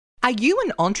Are you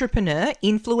an entrepreneur,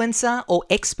 influencer, or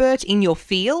expert in your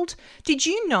field? Did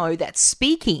you know that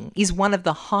speaking is one of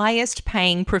the highest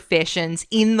paying professions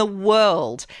in the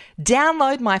world?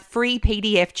 Download my free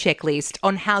PDF checklist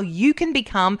on how you can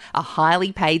become a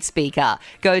highly paid speaker.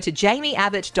 Go to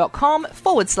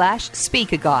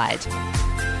jamieabbott.com/speaker guide.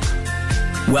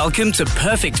 Welcome to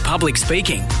Perfect Public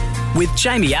Speaking with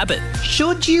Jamie Abbott.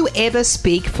 Should you ever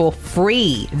speak for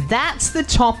free? That's the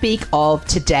topic of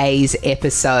today's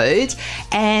episode.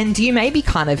 And you may be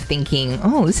kind of thinking,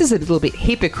 oh, this is a little bit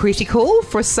hypocritical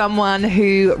for someone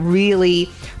who really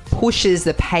pushes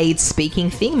the paid speaking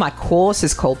thing. My course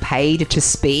is called Paid to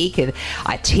Speak, and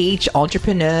I teach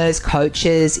entrepreneurs,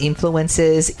 coaches,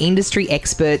 influencers, industry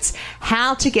experts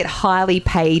how to get highly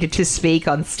paid to speak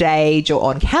on stage or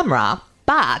on camera.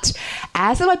 But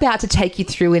as I'm about to take you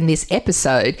through in this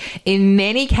episode, in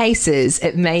many cases,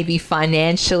 it may be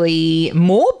financially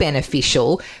more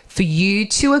beneficial for you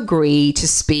to agree to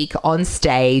speak on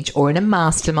stage or in a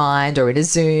mastermind or in a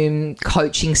Zoom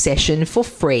coaching session for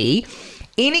free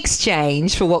in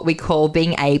exchange for what we call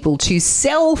being able to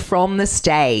sell from the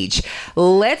stage.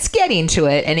 Let's get into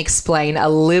it and explain a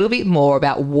little bit more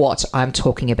about what I'm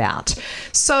talking about.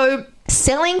 So,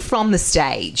 selling from the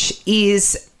stage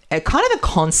is a kind of a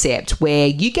concept where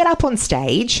you get up on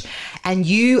stage and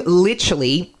you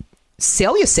literally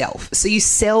sell yourself. So you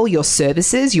sell your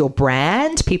services, your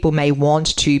brand. People may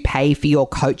want to pay for your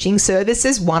coaching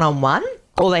services one-on-one,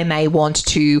 or they may want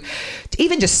to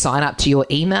even just sign up to your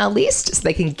email list so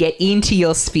they can get into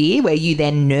your sphere, where you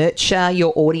then nurture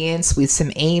your audience with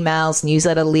some emails,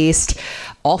 newsletter list,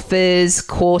 offers,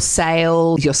 course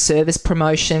sale, your service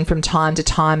promotion from time to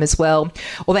time as well.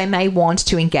 Or they may want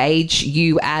to engage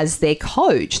you as their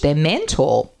coach, their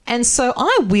mentor. And so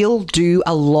I will do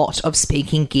a lot of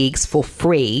speaking gigs for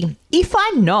free if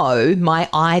I know my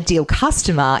ideal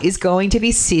customer is going to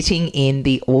be sitting in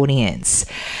the audience.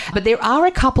 But there are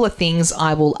a couple of things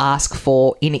I will ask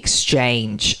for in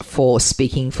exchange for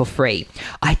speaking for free.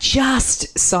 I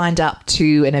just signed up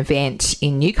to an event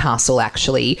in Newcastle,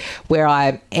 actually, where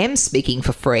I am speaking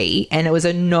for free, and it was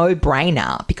a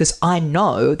no-brainer because I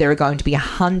know there are going to be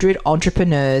 100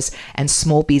 entrepreneurs and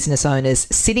small business owners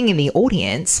sitting in the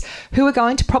audience who are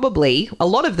going to probably, a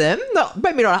lot of them,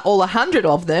 maybe not all 100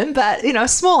 of them, but a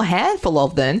small handful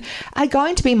of them are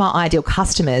going to be my ideal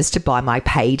customers to buy my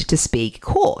Paid to Speak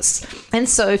course. And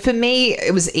so for me,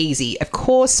 it was easy. Of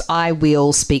course, I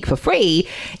will speak for free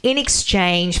in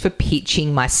exchange for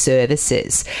pitching my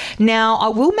services. Now, I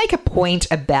will make a point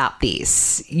about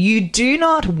this. You do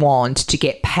not want to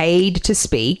get paid to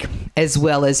speak as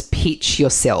well as pitch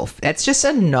yourself. That's just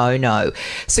a no-no.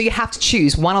 So you have to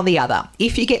choose one or the other.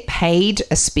 If you get paid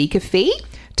a speaker fee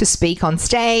to speak on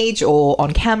stage or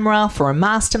on camera for a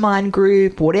mastermind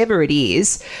group, whatever it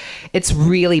is, it's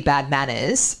really bad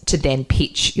manners to then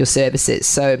pitch your services.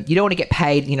 So you don't want to get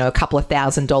paid, a couple of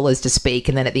 $1,000s to speak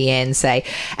and then at the end say,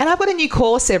 and I've got a new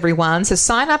course, everyone, so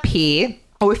sign up here.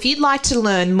 Or if you'd like to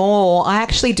learn more, I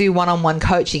actually do one-on-one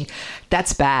coaching.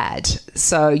 That's bad.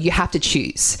 So you have to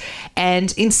choose.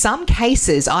 And in some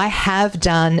cases, I have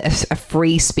done a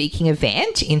free speaking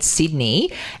event in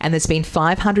Sydney, and there's been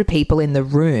 500 people in the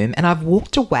room, and I've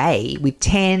walked away with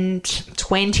 $10,000,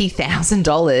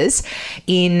 $20,000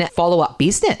 in follow-up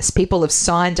business. People have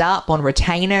signed up on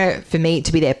retainer for me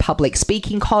to be their public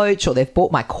speaking coach, or they've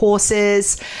bought my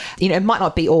courses. It might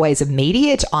not be always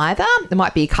immediate either. There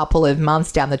might be a couple of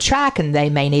months down the track and they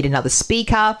may need another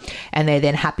speaker, and they're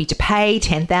then happy to pay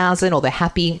 $10,000, or they're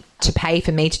happy to pay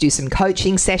for me to do some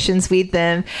coaching sessions with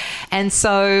them. And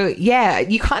so,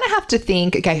 you kind of have to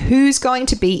think, okay, who's going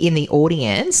to be in the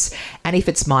audience? And if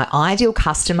it's my ideal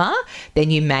customer,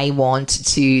 then you may want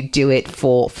to do it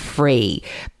for free.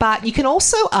 But you can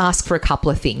also ask for a couple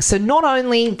of things. So not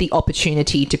only the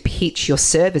opportunity to pitch your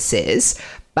services,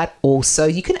 but also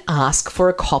you can ask for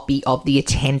a copy of the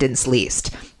attendance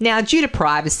list. Now, due to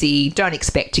privacy, don't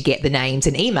expect to get the names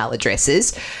and email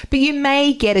addresses, but you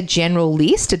may get a general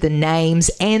list of the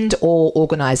names and or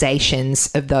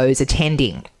organizations of those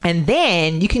attending. And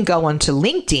then you can go onto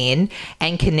LinkedIn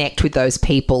and connect with those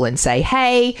people and say,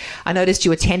 hey, I noticed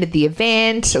you attended the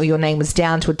event, or your name was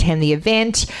down to attend the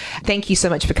event. Thank you so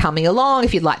much for coming along.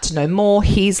 If you'd like to know more,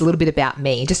 here's a little bit about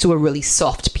me. Just do a really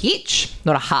soft pitch,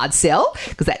 not a hard sell,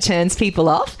 because that turns people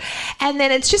off. And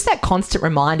then it's just that constant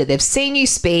reminder. They've seen you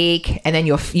speak, and then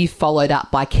you followed up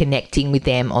by connecting with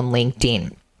them on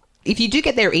LinkedIn. If you do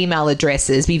get their email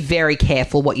addresses, be very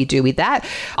careful what you do with that.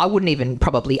 I wouldn't even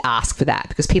probably ask for that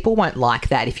because people won't like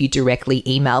that if you directly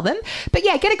email them. But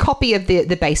get a copy of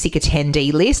the basic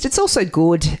attendee list. It's also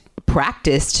good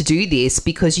practice to do this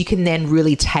because you can then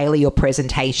really tailor your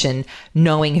presentation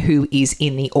knowing who is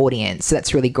in the audience. So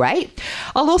that's really great.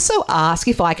 I'll also ask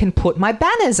if I can put my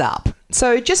banners up.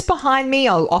 So just behind me,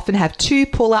 I'll often have 2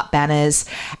 pull-up banners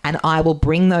and I will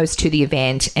bring those to the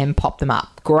event and pop them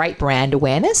up. Great brand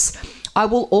awareness. I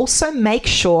will also make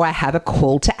sure I have a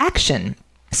call to action.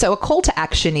 So a call to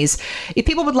action is if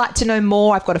people would like to know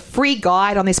more, I've got a free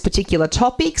guide on this particular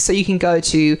topic. So you can go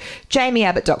to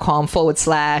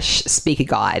jamieabbott.com/speaker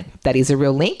guide. That is a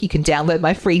real link. You can download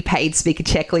my free paid speaker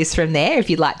checklist from there if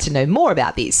you'd like to know more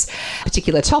about this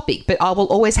particular topic. But I will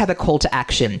always have a call to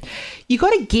action. You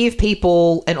got to give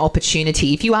people an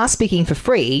opportunity. If you are speaking for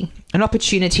free, an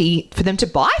opportunity for them to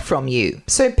buy from you.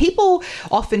 So people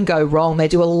often go wrong. They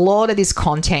do a lot of this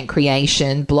content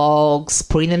creation, blogs,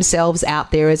 putting themselves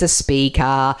out there as a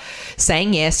speaker,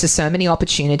 saying yes to so many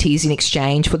opportunities in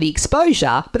exchange for the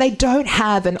exposure, but they don't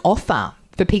have an offer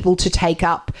for people to take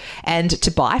up and to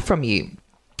buy from you.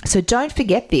 So don't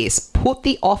forget this. Put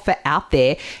the offer out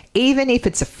there, even if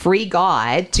it's a free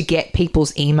guide, to get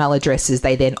people's email addresses.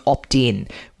 They then opt in.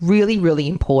 Really, really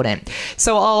important.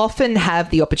 So I'll often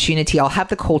have the opportunity, I'll have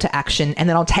the call to action, and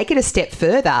then I'll take it a step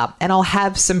further and I'll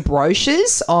have some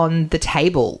brochures on the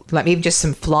table, like maybe just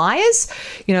some flyers,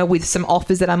 with some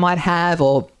offers that I might have,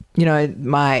 or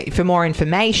for more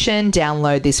information,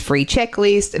 download this free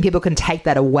checklist, and people can take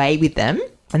that away with them.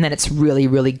 And then it's really,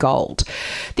 really gold.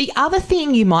 The other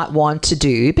thing you might want to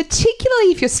do,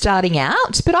 particularly if you're starting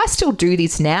out, but I still do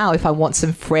this now if I want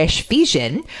some fresh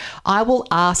vision, I will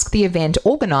ask the event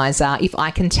organizer if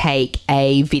I can take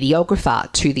a videographer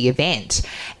to the event,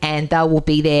 and they will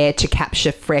be there to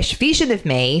capture fresh vision of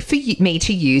me for me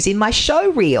to use in my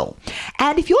show reel.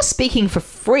 And if you're speaking for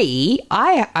free,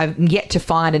 I've yet to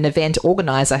find an event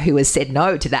organizer who has said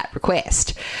no to that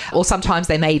request. Or sometimes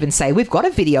they may even say, we've got a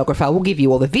videographer, we'll give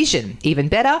you all the vision, even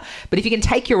better. But if you can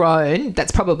take your own,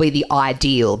 that's probably the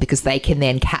ideal, because they can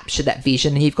then capture that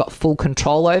vision and you've got full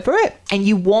control over it. And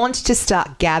you want to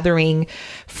start gathering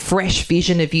fresh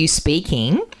vision of you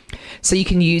speaking so you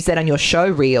can use that on your show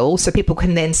reel, so people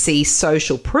can then see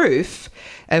social proof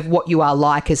of what you are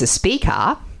like as a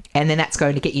speaker. And then that's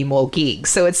going to get you more gigs.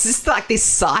 So it's just like this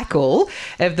cycle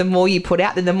of the more you put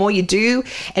out, then the more you do.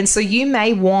 And so you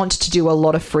may want to do a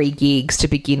lot of free gigs to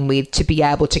begin with to be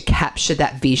able to capture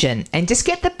that vision and just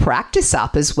get the practice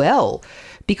up as well.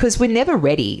 Because we're never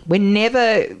ready. We're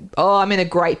never, I'm in a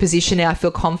great position now, I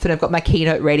feel confident, I've got my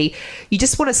keynote ready. You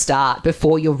just want to start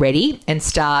before you're ready and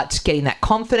start getting that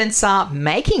confidence up,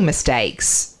 making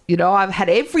mistakes. I've had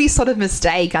every sort of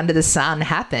mistake under the sun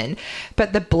happen,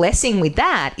 but the blessing with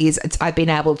that is I've been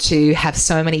able to have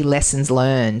so many lessons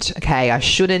learned. Okay, I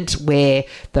shouldn't wear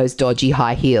those dodgy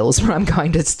high heels where I'm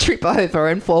going to trip over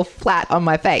and fall flat on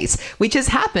my face, which has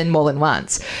happened more than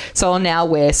once. So I'll now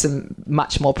wear some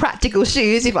much more practical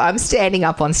shoes. If I'm standing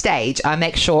up on stage, I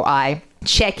make sure I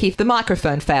check if the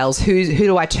microphone fails, who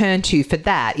do I turn to for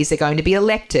that? Is there going to be a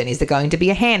lectern? Is there going to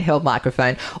be a handheld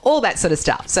microphone? All that sort of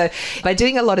stuff. So by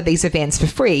doing a lot of these events for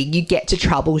free, you get to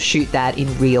troubleshoot that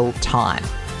in real time.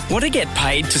 Want to get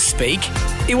paid to speak?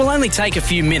 It will only take a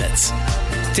few minutes.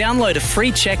 Download a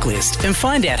free checklist and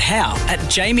find out how at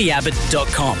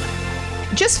jamieabbott.com.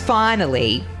 Just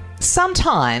finally,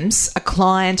 sometimes a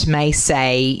client may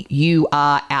say you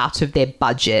are out of their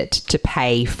budget to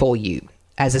pay for you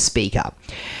as a speaker.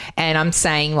 And I'm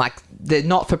saying, like, the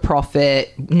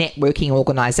not-for-profit networking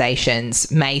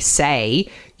organizations may say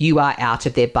you are out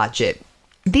of their budget.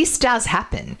 This does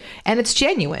happen, and it's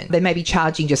genuine. They may be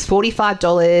charging just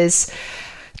 $45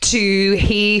 to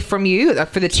hear from you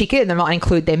for the ticket, and they might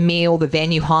include their meal, the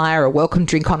venue hire, a welcome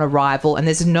drink on arrival, and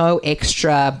there's no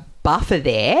extra buffer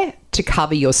there to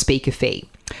cover your speaker fee.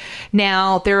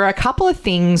 Now, there are a couple of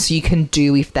things you can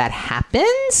do if that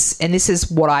happens, and this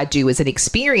is what I do as an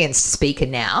experienced speaker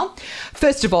now.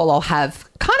 First of all, I'll have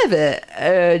kind of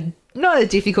a not a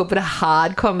difficult but a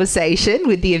hard conversation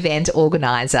with the event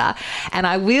organizer, and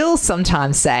I will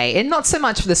sometimes say, and not so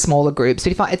much for the smaller groups,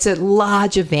 but if it's a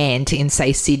large event in,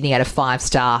 say, Sydney at a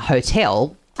 5-star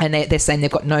hotel, and they're saying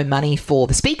they've got no money for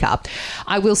the speaker,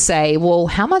 I will say, well,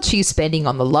 how much are you spending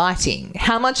on the lighting?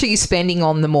 How much are you spending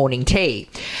on the morning tea?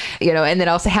 And then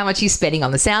I'll say, how much are you spending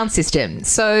on the sound system?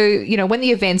 So, when the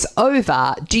event's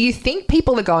over, do you think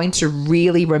people are going to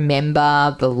really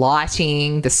remember the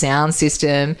lighting, the sound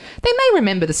system? They may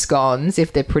remember the scones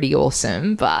if they're pretty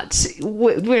awesome, but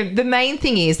the main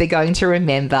thing is they're going to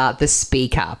remember the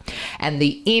speaker and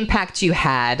the impact you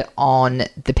had on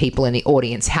the people in the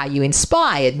audience, how you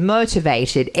inspired inspired,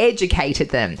 motivated, educated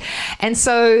them. And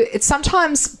so it's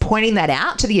sometimes pointing that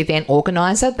out to the event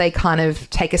organizer, they kind of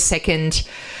take a second,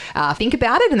 think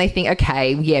about it, and they think,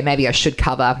 okay, yeah, maybe I should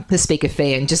cover the speaker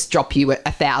fee and just drop you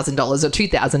 $1,000 or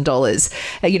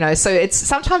 $2,000. So it's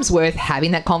sometimes worth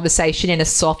having that conversation in a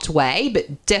soft way,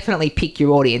 but definitely pick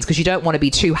your audience because you don't want to be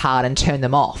too hard and turn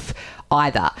them off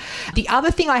either. The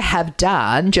other thing I have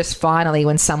done, just finally,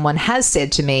 when someone has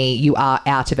said to me, you are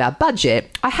out of our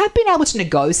budget, I have been able to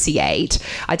negotiate.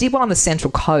 I did one on the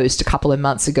Central Coast a couple of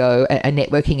months ago, a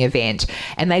networking event,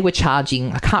 and they were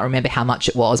charging, I can't remember how much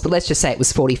it was, but let's just say it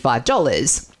was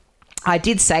 $45. I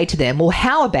did say to them, well,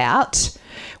 how about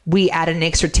we add an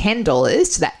extra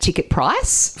 $10 to that ticket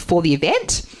price for the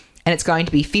event? And it's going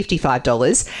to be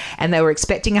 $55, and they were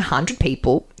expecting 100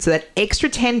 people, so that extra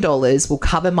 $10 will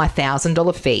cover my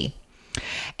 $1,000 fee.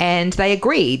 And they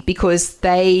agreed because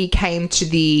they came to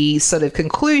the sort of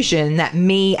conclusion that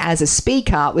me as a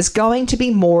speaker was going to be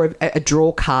more of a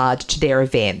draw card to their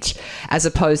event, as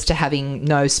opposed to having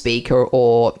no speaker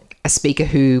or a speaker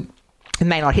who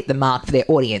may not hit the mark for their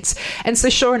audience. And so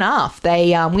sure enough,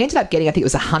 we ended up getting, I think it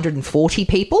was 140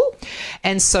 people.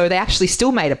 And so they actually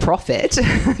still made a profit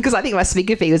because I think my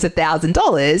speaker fee was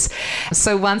 $1,000.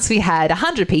 So once we had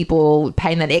 100 people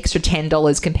paying that extra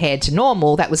 $10 compared to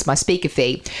normal, that was my speaker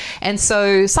fee. And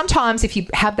so sometimes if you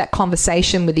have that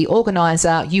conversation with the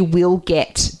organizer, you will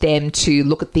get them to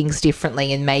look at things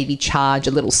differently and maybe charge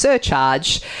a little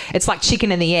surcharge. It's like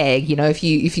chicken and the egg. If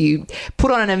you put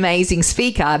on an amazing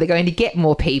speaker, they're going to get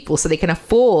more people, so they can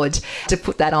afford to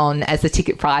put that on as the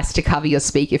ticket price to cover your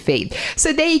speaker fee.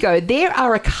 So there you go. There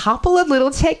are a couple of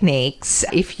little techniques.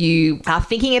 If you are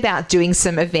thinking about doing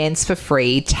some events for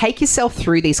free, take yourself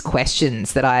through these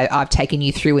questions that I've taken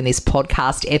you through in this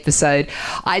podcast episode.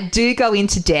 I do go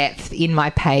into depth in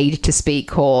my Paid to Speak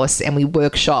course, and we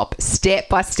workshop step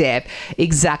by step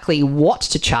exactly what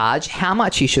to charge, how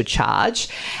much you should charge,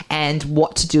 and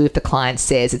what to do if the client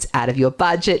says it's out of your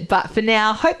budget. But for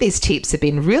now, hope these tips have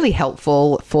been really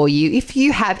helpful for you. If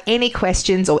you have any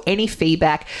questions or any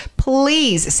feedback,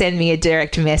 please send me a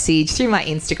direct message through my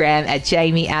Instagram at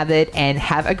Jamie Abbott, and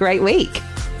have a great week.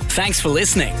 Thanks for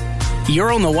listening.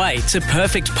 You're on the way to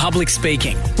perfect public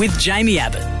speaking with Jamie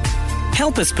Abbott.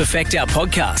 Help us perfect our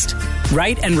podcast.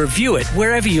 Rate and review it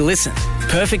wherever you listen.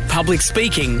 Perfect Public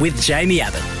Speaking with Jamie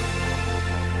Abbott.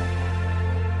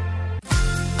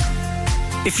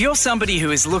 If you're somebody who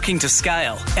is looking to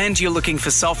scale and you're looking for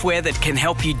software that can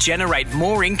help you generate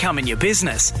more income in your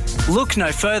business, look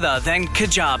no further than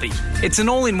Kajabi. It's an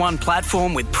all-in-one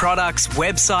platform with products,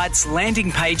 websites,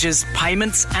 landing pages,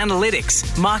 payments,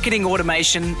 analytics, marketing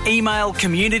automation, email,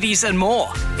 communities, and more.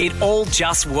 It all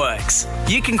just works.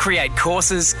 You can create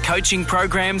courses, coaching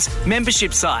programs,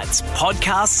 membership sites,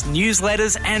 podcasts,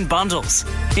 newsletters, and bundles.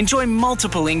 Enjoy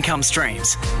multiple income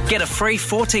streams. Get a free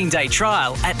 14-day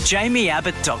trial at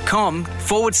jamieabbott.com/Kajabi.